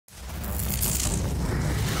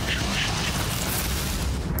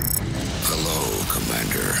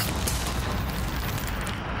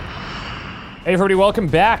Hey everybody, welcome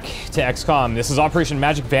back to XCOM. This is Operation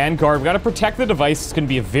Magic Vanguard. We gotta protect the device. It's gonna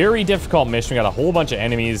be a very difficult mission. We got a whole bunch of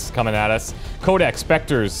enemies coming at us. Codex,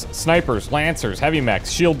 Spectres, Snipers, Lancers, Heavy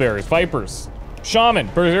Mechs, Shield Bearers, Vipers,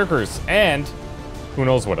 Shaman, Berserkers, and who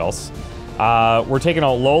knows what else. We're taking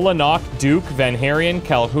out Lola, Nock, Duke, Van Harian,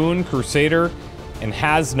 Calhoun, Crusader, and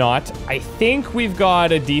Hasnot. I think we've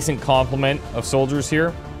got a decent complement of soldiers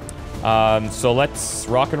here. So let's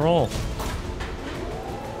rock and roll.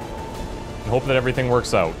 Hope that everything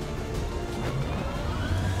works out.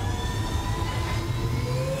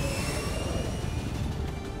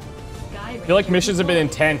 I feel like missions have been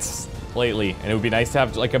intense lately, and it would be nice to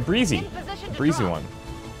have like a breezy one.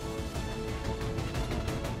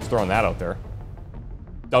 Just throwing that out there.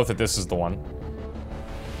 Doubt that this is the one.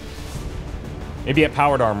 Maybe at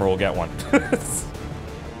Powered Armor we'll get one.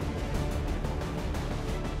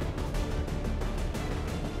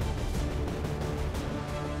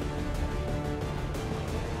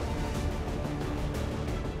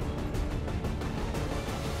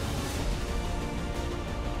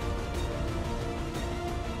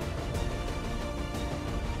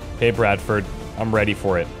 Hey Bradford, I'm ready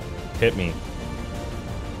for it. Hit me.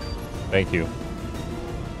 Thank you.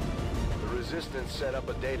 The Resistance set up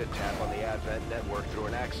a data tap on the Advent network through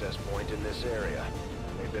an access point in this area.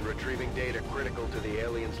 They've been retrieving data critical to the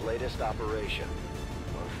aliens' latest operation.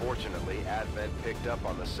 Unfortunately, Advent picked up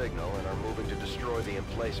on the signal and are moving to destroy the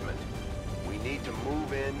emplacement. We need to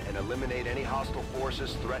move in and eliminate any hostile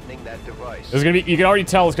forces threatening that device. This is gonna be, you can already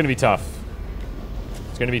tell it's gonna be tough.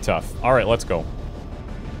 It's gonna be tough. Alright, let's go.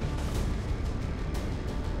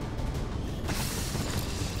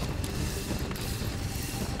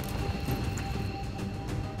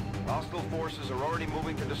 Forces are already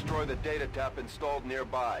moving to destroy the data tap installed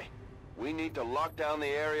nearby. We need to lock down the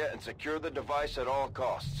area and secure the device at all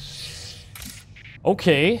costs.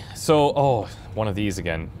 Okay, so, oh, one of these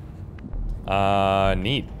again.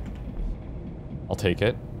 Neat. I'll take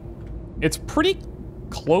it. It's pretty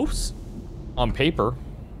close on paper.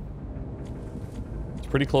 It's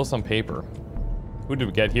pretty close on paper. Who did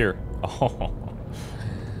we get here? Oh,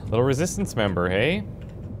 little Resistance member, hey?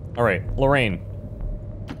 Alright, Lorraine.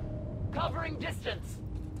 Covering distance.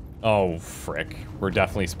 Oh, frick. We're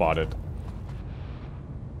definitely spotted.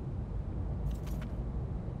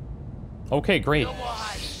 Okay, great.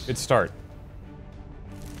 Good start.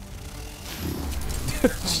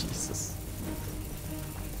 Jesus.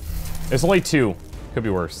 There's only two. Could be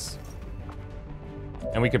worse.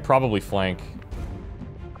 And we could probably flank.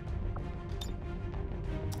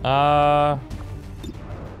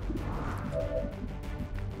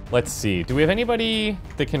 Let's see. Do we have anybody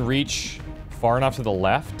that can reach far enough to the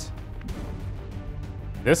left?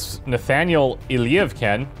 This Nathaniel Iliev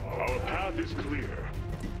can. Our path is clear.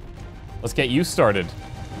 Let's get you started.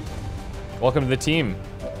 Welcome to the team.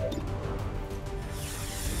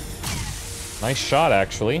 Nice shot,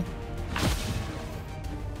 actually.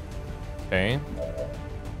 Okay.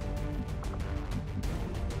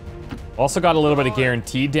 Also got a little bit of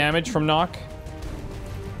guaranteed damage from Nock.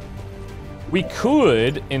 We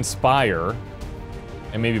could inspire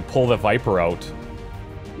and maybe pull the Viper out.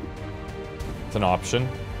 It's an option.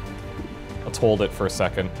 Let's hold it for a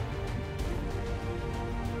second.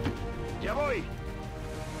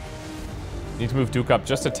 Need to move Duke up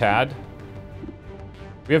just a tad.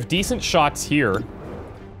 We have decent shots here.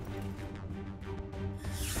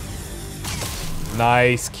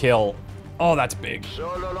 Nice kill. Oh, that's big.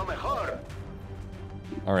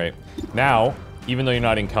 Alright. Now, even though you're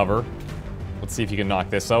not in cover, let's see if you can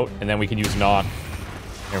knock this out, and then we can use Nock.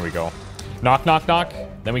 There we go. Knock, knock, knock.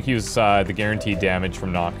 Then we can use the guaranteed damage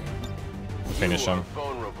from Nock to finish him.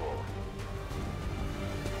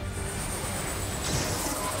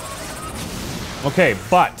 Okay,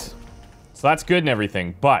 but... So that's good and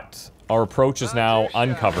everything, but our approach is now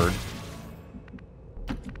uncovered.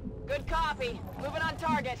 Good copy. Moving on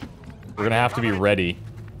target. We're gonna have to be ready.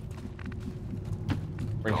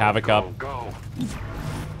 Bring Havoc up. Go.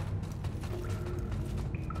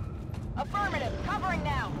 Affirmative. Covering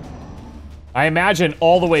now. I imagine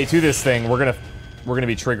all the way to this thing, we're gonna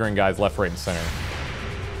be triggering guys left, right, and center.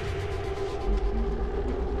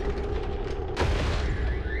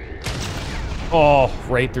 Oh,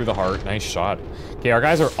 right through the heart. Nice shot. Okay, our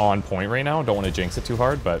guys are on point right now. Don't want to jinx it too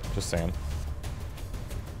hard, but just saying.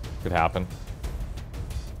 Could happen.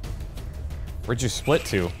 Where'd you split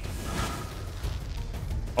to?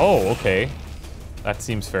 Oh, okay. That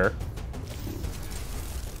seems fair.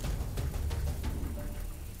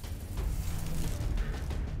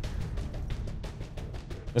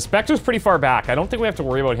 The Spectre's pretty far back. I don't think we have to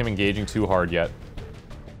worry about him engaging too hard yet.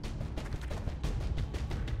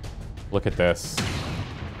 Look at this.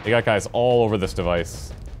 They got guys all over this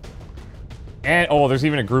device. And, oh, there's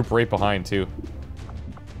even a group right behind, too.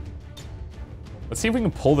 Let's see if we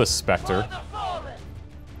can pull this Spectre.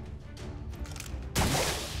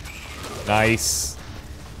 Nice.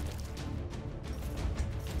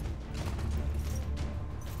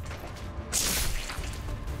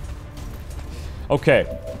 Okay,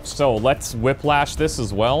 so let's whiplash this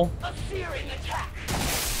as well. A searing attack.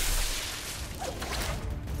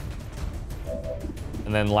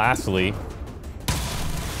 And then lastly,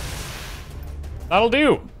 that'll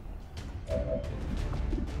do.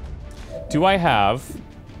 Do I have...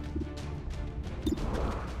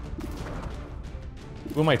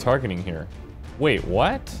 Who am I targeting here? Wait,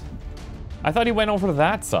 what? I thought he went over to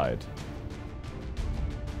that side.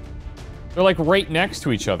 They're like right next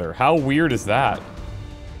to each other. How weird is that?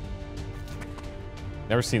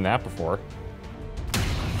 Never seen that before.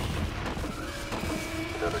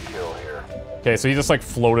 Another kill here. Okay, so he just like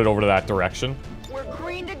floated over to that direction. We're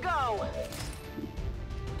green to go.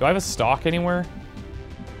 Do I have a stock anywhere?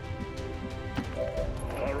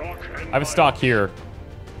 I have a stock here.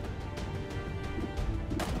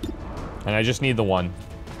 And I just need the one.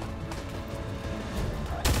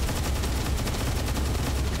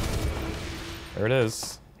 There it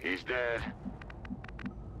is. He's dead.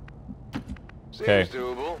 Okay. Seems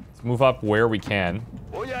doable. Let's move up where we can.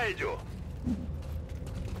 I'll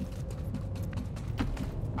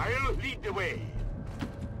lead the way.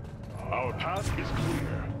 Our path is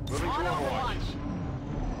clear. Moving to Overwatch.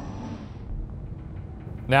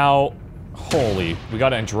 Now, holy, we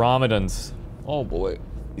got Andromedans. Oh boy.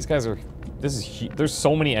 These guys are... This is... There's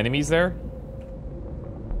so many enemies there.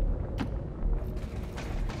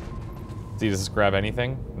 See, does this grab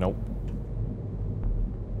anything? Nope.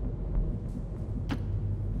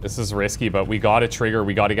 This is risky, but we gotta trigger.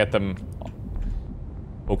 We gotta get them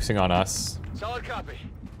focusing on us. Solid copy.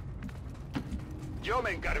 Yo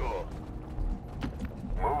me encargo.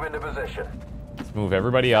 Move into position. Let's move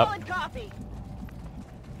everybody up. Solid copy.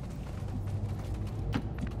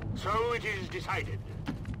 So it is decided.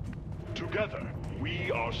 Together,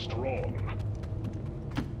 we are strong.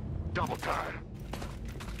 Double time.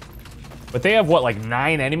 But they have, what, like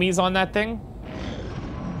 9 enemies on that thing?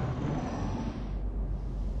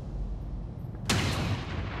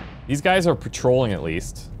 These guys are patrolling at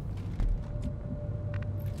least.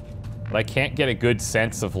 But I can't get a good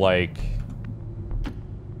sense of, like...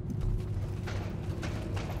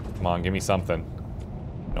 Come on, give me something.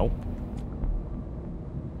 Nope.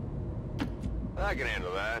 I can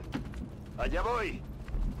handle that. Allá voy.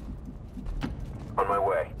 On my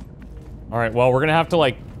way. Alright, well, we're gonna have to,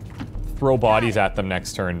 like, throw bodies at them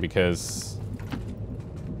next turn because...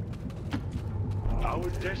 Our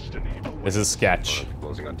destiny This is sketch.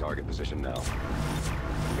 Closing on target position now.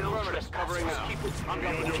 Covering us.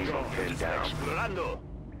 Pinned down.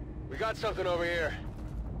 We got something over here.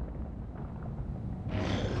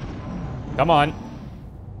 Come on.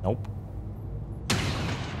 Nope.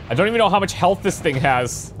 I don't even know how much health this thing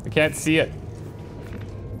has. I can't see it.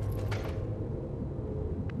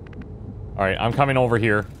 Alright, I'm coming over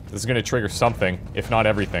here. This is gonna trigger something, if not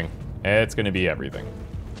everything. It's gonna be everything.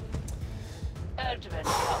 Advent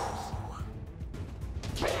comes.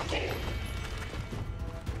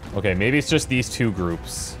 Okay, maybe it's just these two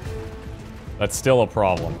groups. That's still a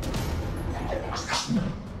problem.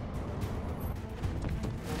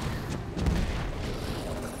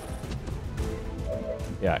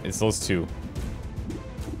 Yeah, it's those two.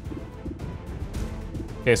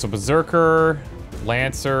 Okay, so Berserker,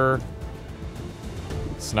 Lancer,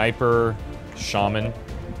 Sniper, Shaman.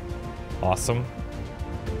 Awesome.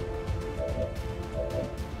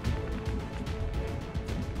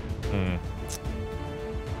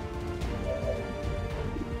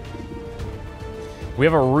 We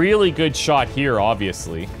have a really good shot here,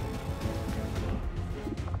 obviously.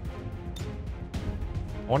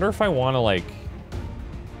 I wonder if I want to, like...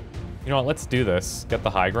 You know what, let's do this. Get the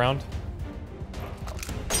high ground.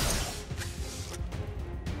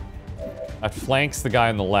 That flanks the guy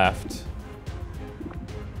on the left.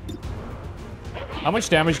 How much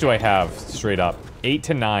damage do I have, straight up? 8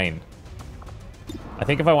 to 9. I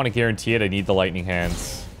think if I want to guarantee it, I need the lightning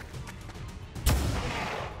hands.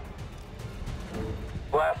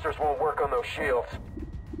 Blasters won't work on those shields.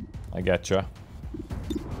 I getcha.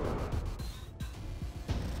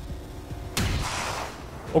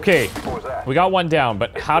 Okay, we got one down,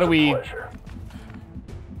 but how do we...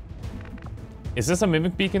 Is this a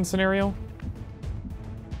Mimic Beacon scenario?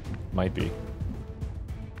 Might be.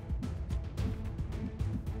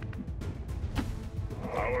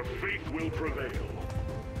 Our faith will prevail.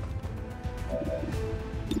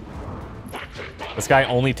 This guy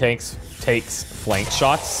only takes flank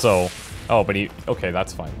shots, so... Oh, but he... Okay,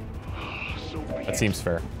 that's fine. That seems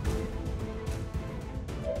fair.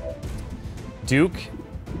 Duke.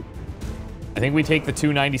 I think we take the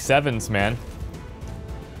 297s, man.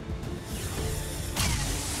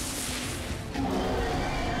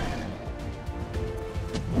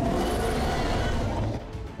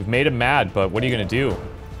 We've made him mad, but what are you gonna do?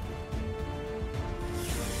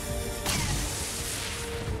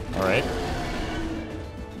 Alright.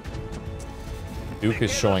 Duke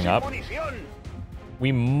is showing up.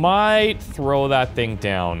 We might throw that thing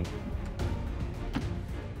down.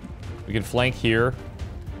 We can flank here.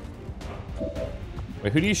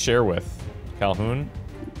 Wait, who do you share with? Calhoun?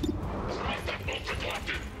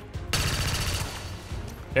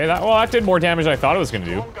 Okay, that did more damage than I thought it was gonna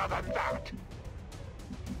do.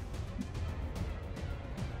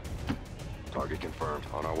 Target confirmed.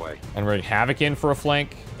 On our way. And we're Havoc in for a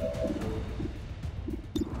flank.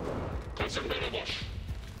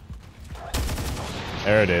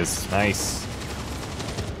 There it is. Nice.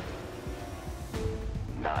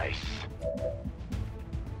 Nice.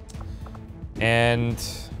 And...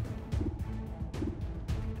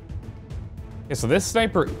 Okay, so this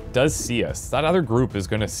sniper does see us. That other group is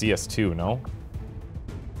gonna see us too, no?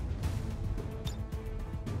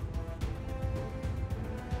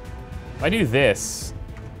 If I do this...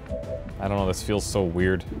 I don't know, this feels so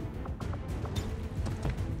weird.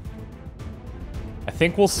 I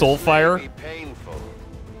think we'll Soulfire.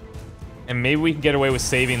 And maybe we can get away with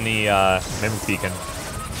saving the Mimic Beacon.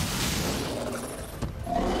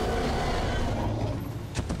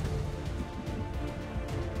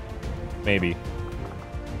 Maybe.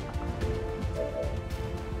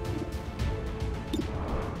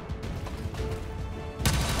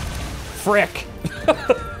 Frick!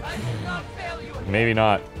 Maybe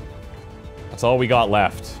not. That's all we got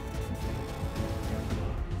left.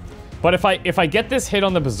 But if I get this hit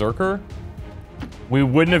on the Berserker, we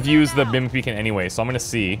wouldn't have used the Mimic Beacon anyway, so I'm gonna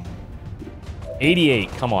see. 88,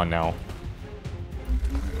 come on now.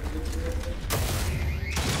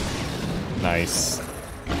 Nice.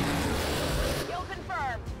 Kill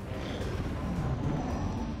confirmed.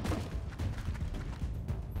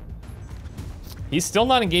 He's still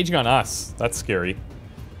not engaging on us. That's scary.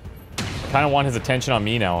 I kind of want his attention on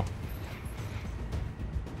me now.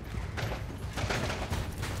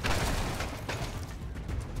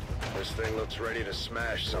 This thing looks ready to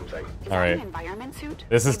smash something. All right.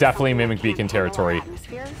 This is definitely Mimic Beacon territory.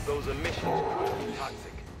 Those emissions could be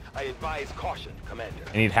toxic. I advise caution, Commander.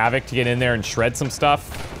 I need Havoc to get in there and shred some stuff.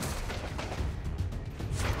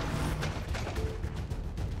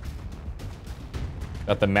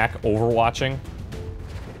 Got the mech overwatching.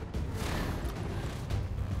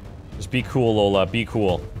 Just be cool, Lola. Be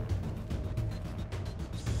cool.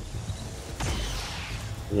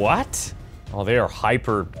 What? Oh, they are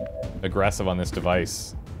hyper aggressive on this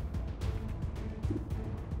device.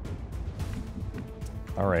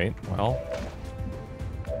 All right, well.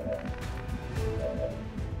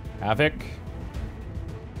 Havoc.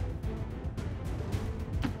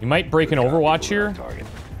 You might break an Overwatch here.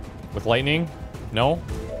 With lightning? No?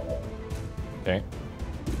 Okay.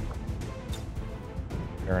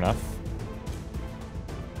 Fair enough.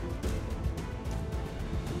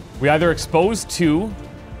 We either expose 2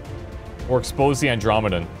 or expose the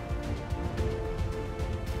Andromedan.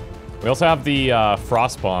 We also have the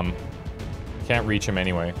Frost Bomb. Can't reach him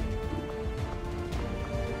anyway.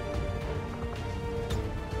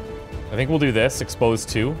 I think we'll do this, expose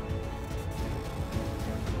 2.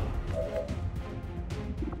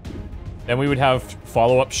 Then we would have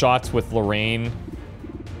follow-up shots with Lorraine.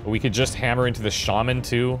 We could just hammer into the Shaman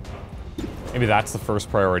too. Maybe that's the first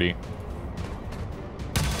priority.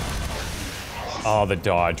 Oh, the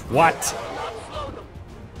dodge. What?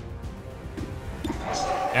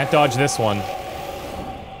 Can't dodge this one.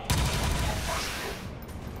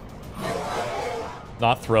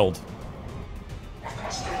 Not thrilled.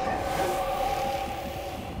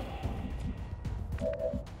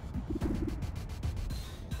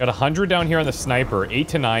 Got 100 down here on the sniper. 8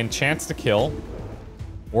 to 9. Chance to kill.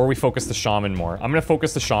 Or we focus the Shaman more. I'm gonna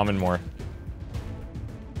focus the Shaman more.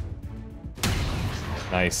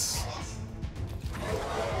 Nice.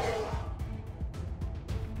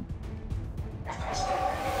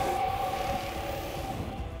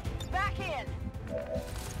 Back in.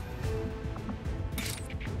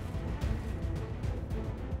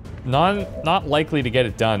 Not likely to get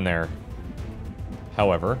it done there.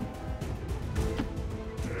 However.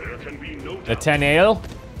 Nathaniel?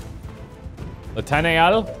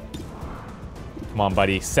 Nathaniel? Come on,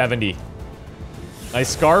 buddy. 70. Nice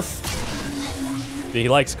scarf. He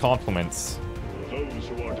likes compliments.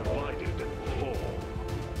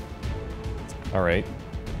 All right.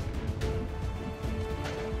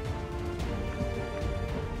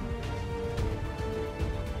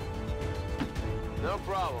 No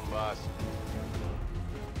problem, boss.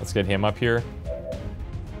 Let's get him up here.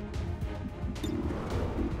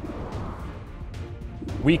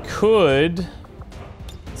 We could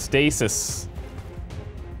stasis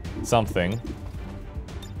something.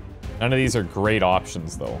 None of these are great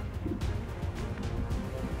options, though.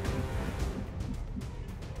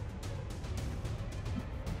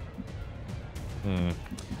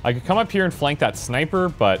 I could come up here and flank that sniper,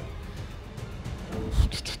 but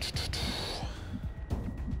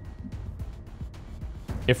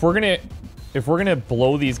if we're gonna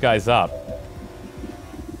blow these guys up,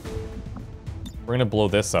 we're gonna blow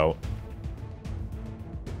this out.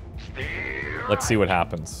 Let's see what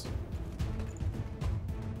happens.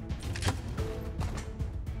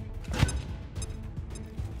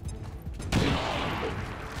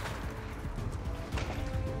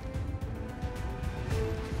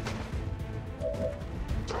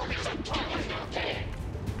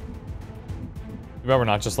 Too bad we're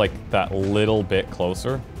not just like that little bit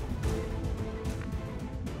closer.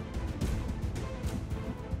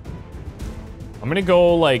 I'm gonna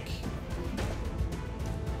go like...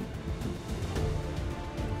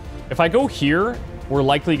 If I go here, we're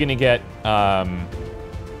likely gonna get, we're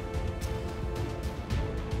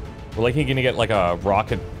likely gonna get like a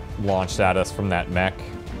rocket launched at us from that mech.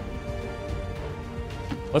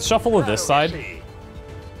 Let's shuffle to this side.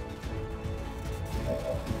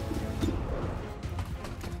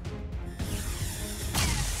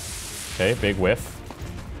 Okay, big whiff.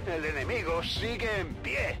 El enemigo sigue en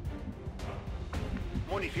pie.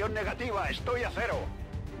 Munición negativa, estoy a cero.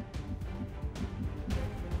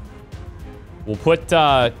 We'll put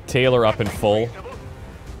Taylor up in full.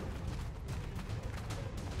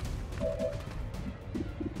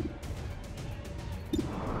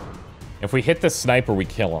 If we hit the sniper, we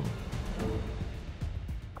kill him.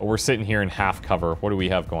 But we're sitting here in half cover. What do we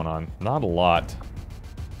have going on? Not a lot.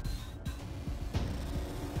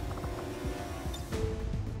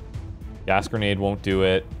 Gas grenade won't do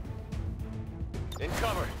it. In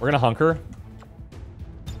cover. We're gonna hunker.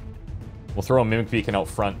 We'll throw a mimic beacon out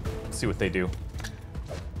front. See what they do.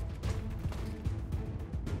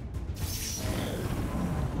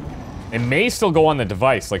 It may still go on the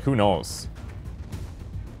device, like who knows?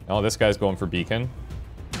 Oh, this guy's going for beacon.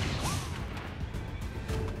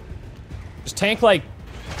 Just tank like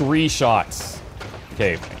 3 shots.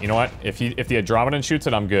 Okay, you know what? If the Andromedan shoots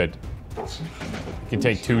it, I'm good. You can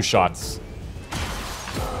take 2 shots.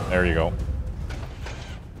 There you go.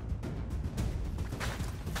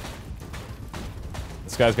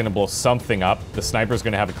 This guy's gonna blow something up. The sniper's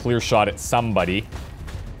gonna have a clear shot at somebody.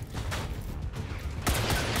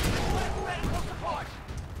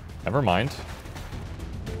 Never mind.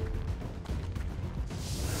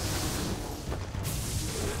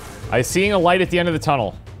 I'm seeing a light at the end of the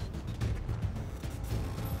tunnel.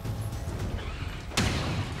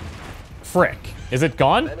 Frick. Is it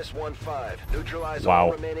gone? Menace 1-5. Neutralize Wow.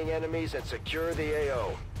 all remaining enemies and secure the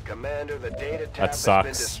AO. Commander, the data tap has sucks.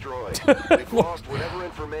 been destroyed. We've lost whatever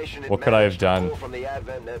information it What could I have managed to done? pull from the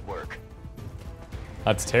Advent network.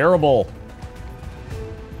 That's terrible.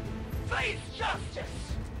 Face justice.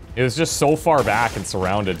 It was just so far back and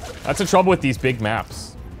surrounded. That's the trouble with these big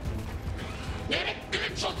maps.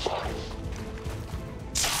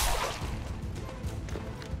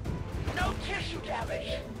 No tissue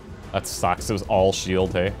damage. That sucks. It was all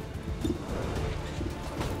shield, hey?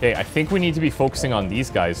 Okay, I think we need to be focusing on these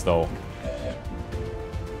guys, though.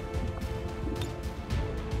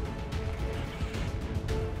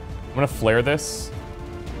 I'm gonna flare this.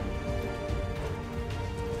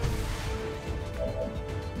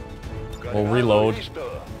 We'll reload.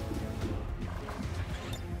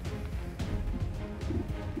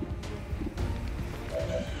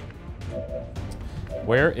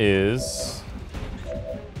 Where is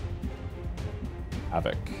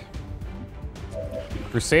Havoc?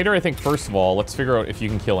 Crusader, I think, first of all, let's figure out if you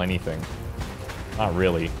can kill anything. Not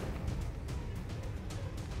really.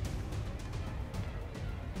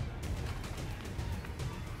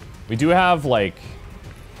 We do have, like...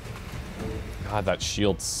 God, that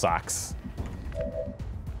shield sucks.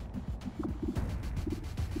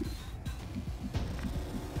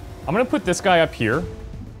 I'm gonna put this guy up here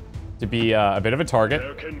to be a bit of a target.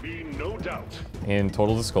 There can be no doubt. In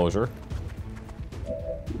total disclosure.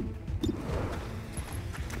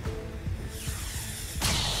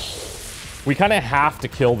 We kind of have to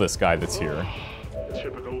kill this guy that's here.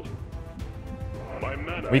 Typical. My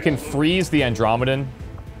mana. We can freeze the Andromedan.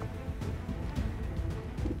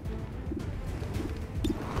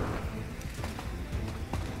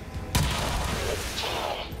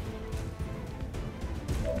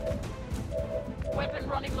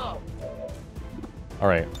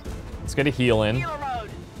 Alright. Let's get a heal in. Healer mode.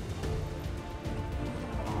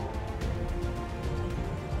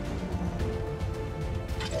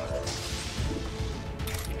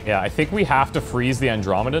 Yeah, I think we have to freeze the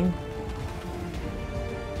Andromedan.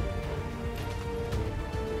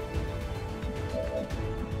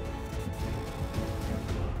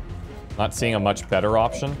 Not seeing a much better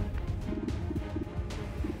option.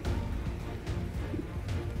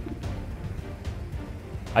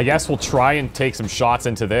 I guess we'll try and take some shots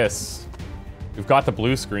into this. We've got the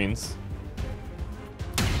blue screens.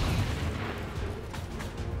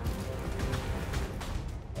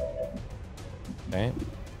 Okay.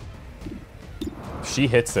 If she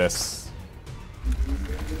hits this.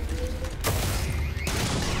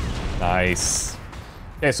 Nice.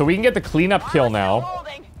 Okay, so we can get the cleanup kill now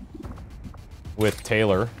Holding. with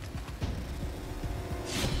Taylor.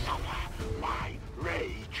 My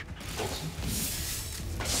rage.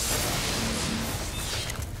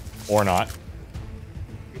 Or not.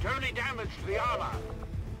 It only damaged the armor.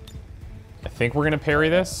 I think we're gonna parry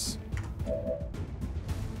this.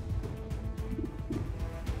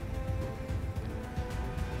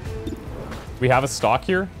 We have a stock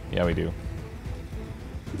here? Yeah, we do.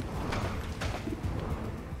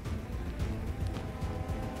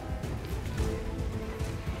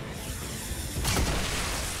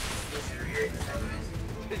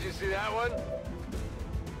 Did you see that one?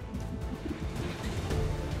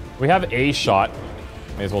 We have a shot.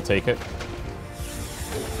 May as well take it.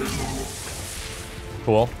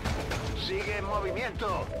 Cool. Sigue en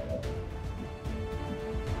movimiento.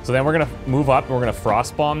 So then we're gonna move up and we're gonna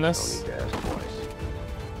frost bomb this. Don't need to ask twice.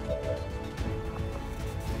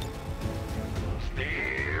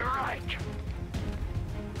 Stay right.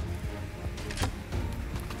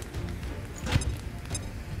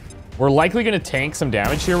 We're likely gonna tank some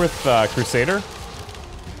damage here with Crusader.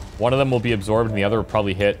 One of them will be absorbed and the other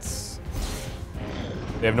probably hits.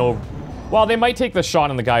 They have no... Well, they might take the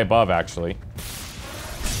shot on the guy above, actually.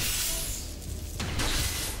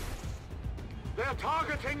 They're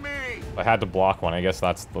targeting me. If I had to block one, I guess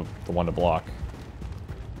that's the one to block.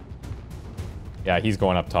 Yeah, he's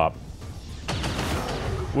going up top.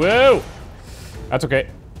 Whoa! That's okay.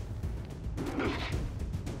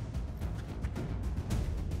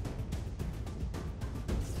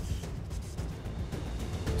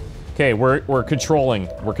 Okay, we're controlling.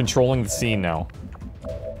 We're controlling the scene now.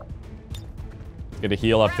 Get a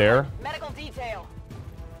heal up there. Medical detail.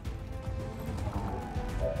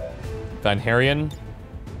 Van Harian.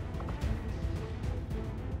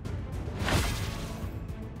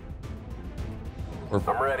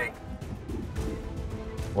 I'm ready.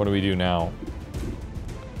 What do we do now?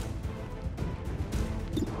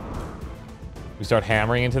 We start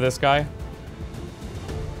hammering into this guy?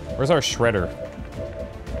 Where's our shredder?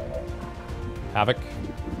 Havoc.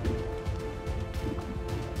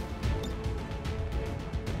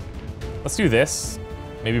 Let's do this.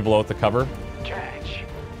 Maybe blow out the cover. Catch.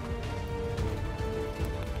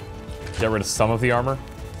 Get rid of some of the armor.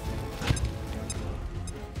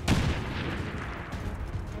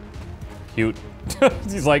 Cute.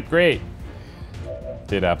 He's like, great.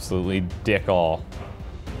 Did absolutely dick all.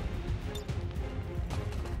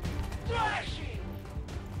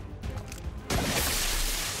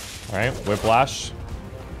 Alright, whiplash.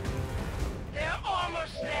 They're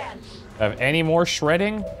almost dead. Have any more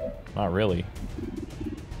shredding? Not really.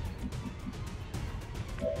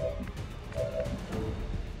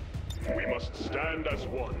 We must stand as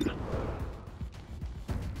one.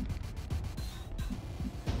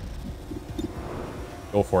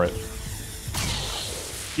 Go for it.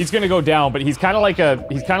 He's gonna go down, but he's kind of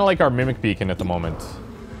like our mimic beacon at the moment.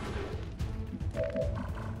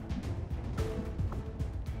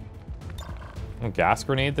 I'll gas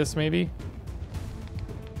grenade this maybe.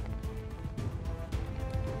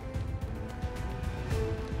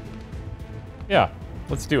 Yeah,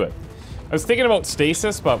 let's do it. I was thinking about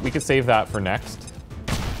stasis, but we could save that for next.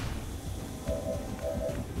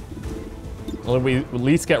 We at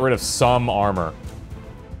least get rid of some armor.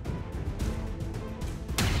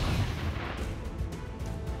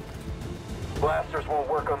 Blasters won't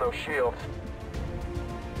work on those shields.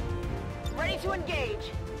 Ready to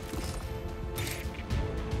engage.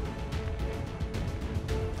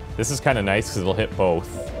 This is kind of nice because it'll hit both.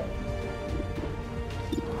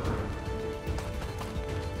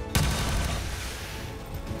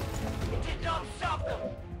 It did not stop them.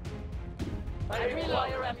 I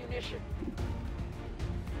require ammunition.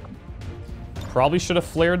 Probably should have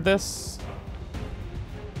flared this.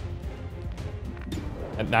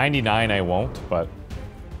 At 99 I won't, but...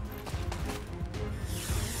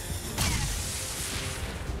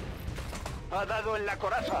 ha dado en la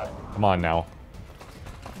coraza. Come on now.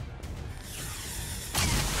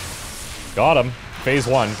 Got him. Phase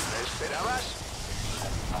 1. ¿Me esperabas?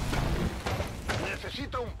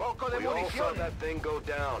 Necesito un poco de We all saw munición. that thing go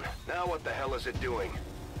down. Now what the hell is it doing?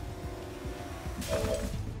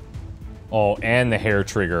 Oh, and the hair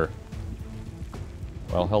trigger.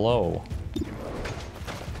 Well, hello.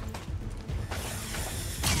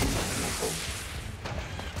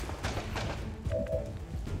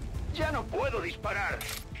 Ya no puedo disparar.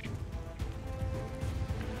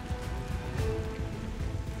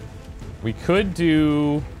 We could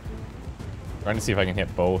do... Trying to see if I can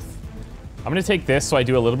hit both. I'm gonna take this so I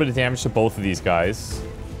do a little bit of damage to both of these guys.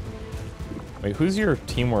 Wait, who's your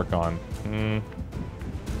teamwork on?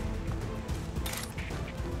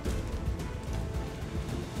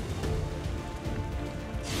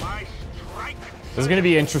 My strike. This is gonna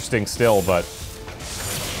be interesting still, but...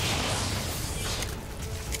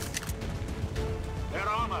 Their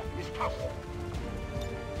armor is tough.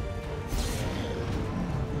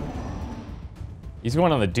 He's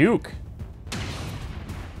going on the Duke.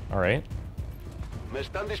 Alright. Me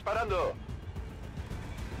están disparando.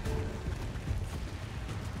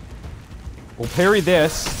 We'll parry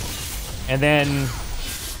this, and then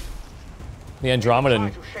the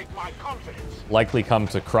Andromedan Try to shake my confidence. likely come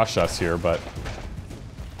to crush us here, but...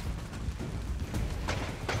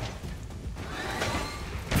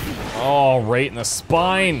 Oh, right in the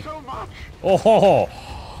spine! So much. Oh,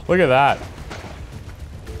 look at that.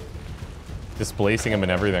 Displacing him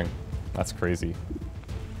and everything. That's crazy.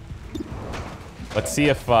 Let's see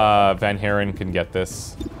if Van Haren can get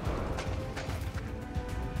this.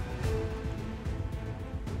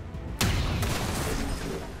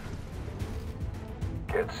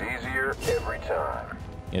 Gets easier every time.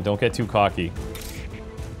 Yeah, don't get too cocky.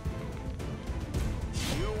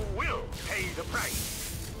 You will pay the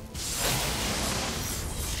price.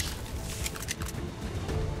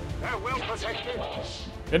 They're well protected.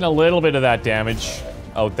 Getting a little bit of that damage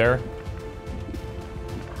out there.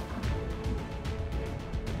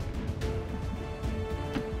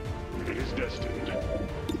 It is destined.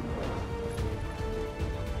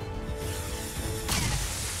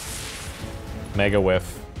 Mega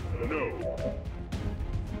whiff. No.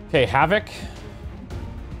 Okay, Havoc.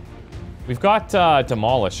 We've got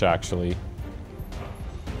Demolish, actually.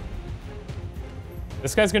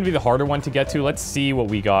 This guy's gonna be the harder one to get to. Let's see what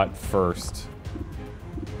we got first.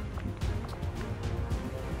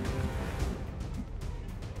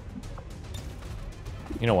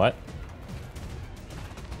 You know what?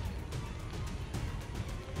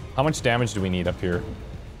 How much damage do we need up here?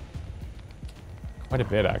 Quite a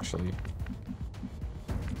bit, actually.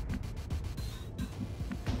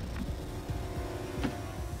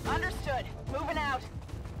 Understood. Moving out.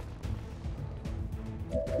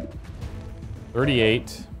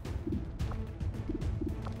 38.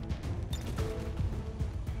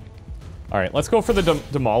 All right, let's go for the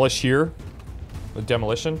demolish here. The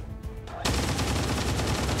demolition.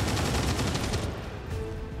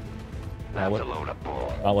 That's a load of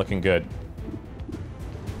bull. Not looking good.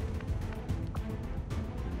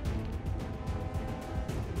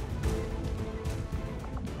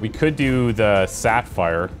 We could do the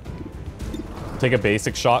Sapphire. Take a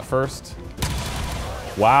basic shot first.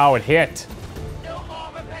 Wow, it hit. No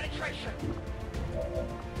armor penetration.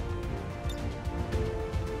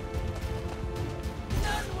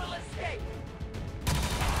 None will escape.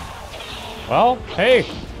 Well, hey,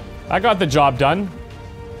 I got the job done.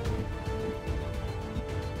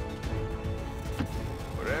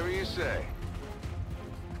 Whatever you say.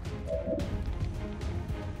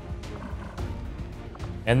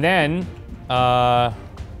 And then,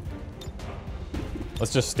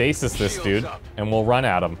 let's just stasis this dude, and we'll run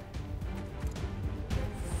at him.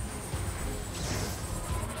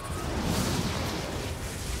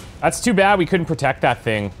 That's too bad we couldn't protect that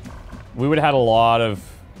thing. We would have had a lot of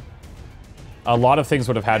things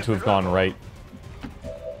would have had to have gone right.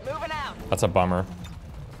 Moving out. That's a bummer.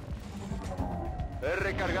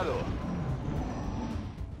 Recargado.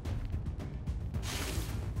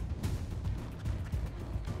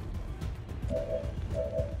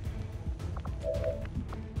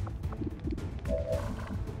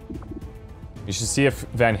 You should see if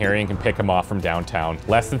Van Haren can pick him off from downtown.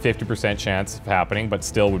 Less than 50% chance of happening, but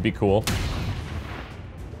still would be cool.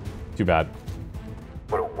 Too bad.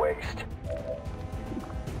 What a waste.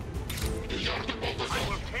 I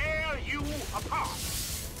will tear you apart.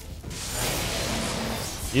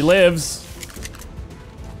 He lives.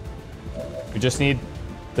 We just need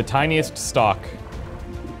the tiniest stock.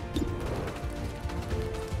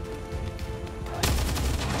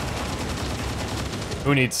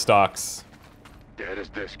 Who needs stocks? does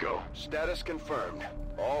this go? Status confirmed.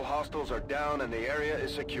 All hostiles are down and the area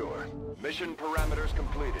is secure. Mission parameters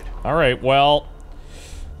completed. All right, well,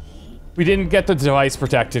 we didn't get the device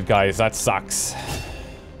protected, guys. That sucks.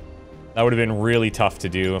 That would have been really tough to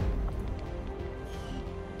do.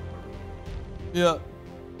 Yeah.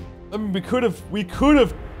 I mean, we could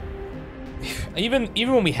have even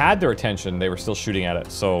when we had their attention, they were still shooting at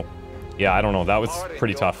it. So, yeah, I don't know. That was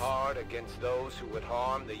pretty tough. Hard against those who would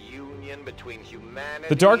harm the union between humanity.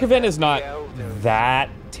 The dark event is not that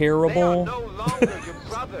They are terrible. no longer your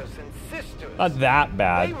brothers and sisters. Not that They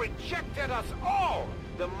bad. rejected us all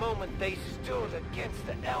the moment they stood against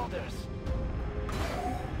the elders.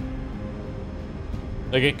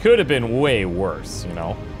 Like, it could have been way worse, you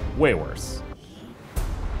know? Way worse.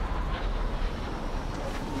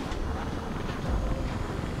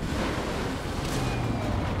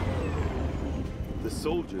 The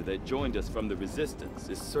soldier that joined us from the Resistance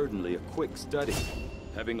is certainly a quick study,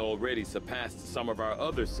 having already surpassed some of our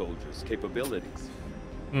other soldiers' capabilities.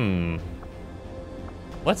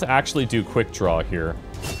 Let's actually do quick draw here.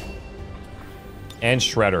 And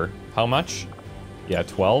Shredder. How much? Yeah,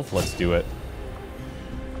 12? Let's do it.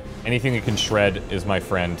 Anything that can shred is my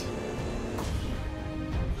friend.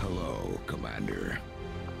 Hello, Commander.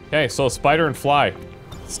 Okay, so Spider and Fly.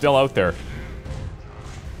 Still out there.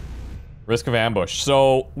 Risk of ambush.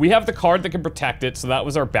 So, we have the card that can protect it, so that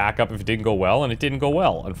was our backup if it didn't go well, and it didn't go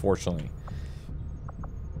well, unfortunately.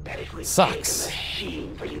 That it would Sucks. take a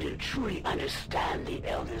machine for you to truly understand the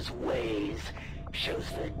Elder's ways shows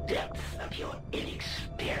the depth of your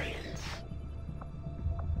inexperience.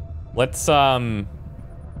 Let's, go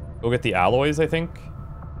get the alloys, I think.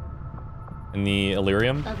 And the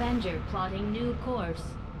Illyrium. Avenger plotting new course.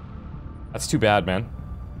 That's too bad, man.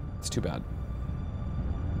 It's too bad.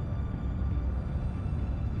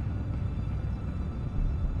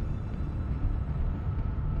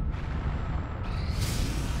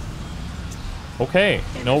 Okay,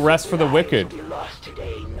 no rest for the wicked. You lost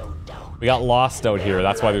today, no doubt. We got lost out here.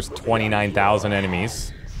 That's why there's 29,000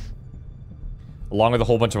 enemies. Along with a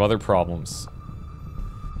whole bunch of other problems.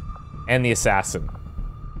 And the assassin.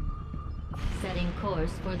 Setting course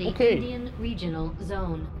for the Okay. Indian Regional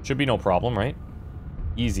Zone. Should be no problem, right?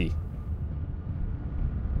 Easy.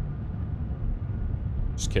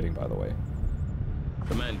 Just kidding, by the way.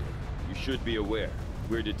 Commander, you should be aware.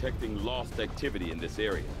 We're detecting lost activity in this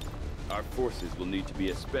area. Our forces will need to be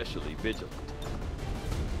especially vigilant.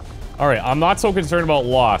 Alright, I'm not so concerned about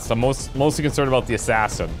lost. I'm mostly concerned about the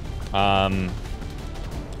assassin. And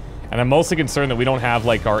I'm mostly concerned that we don't have,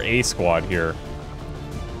 like, our A squad here.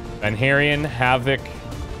 Vanharian, Havoc.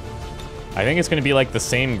 I think it's going to be, like, the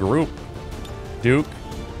same group. Duke.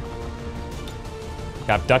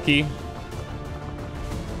 Got Ducky. I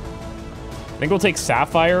think we'll take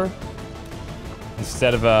Sapphire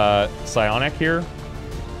instead of Psionic here.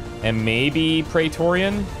 And maybe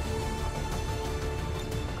Praetorian.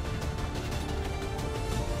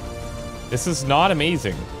 This is not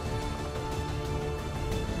amazing.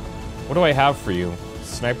 What do I have for you?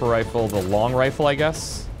 Sniper rifle, the long rifle, I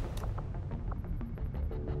guess?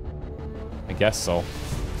 I guess so.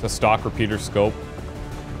 It's a stock repeater scope.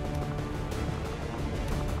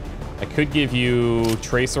 I could give you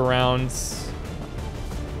tracer rounds.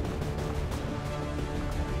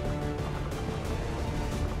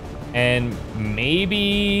 And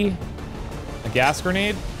maybe a gas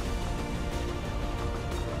grenade?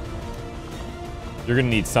 You're gonna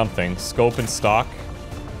need something. Scope and stock.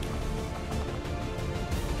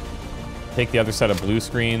 Take the other set of blue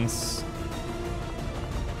screens.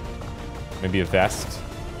 Maybe a vest.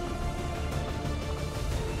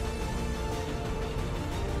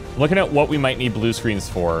 Looking at what we might need blue screens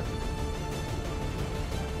for.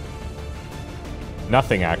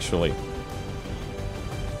 Nothing, actually.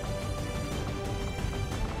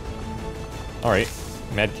 Alright,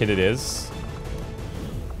 medkit it is.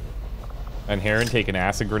 And Heron take an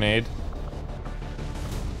acid grenade.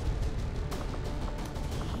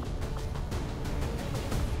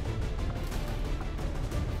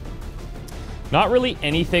 Not really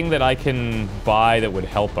anything that I can buy that would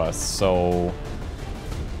help us, so...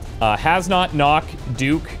 Hasnot, Nock,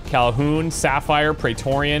 Duke, Calhoun, Sapphire,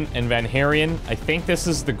 Praetorian, and Vanharian. I think this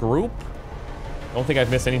is the group. I don't think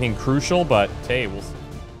I've missed anything crucial, but hey, we'll...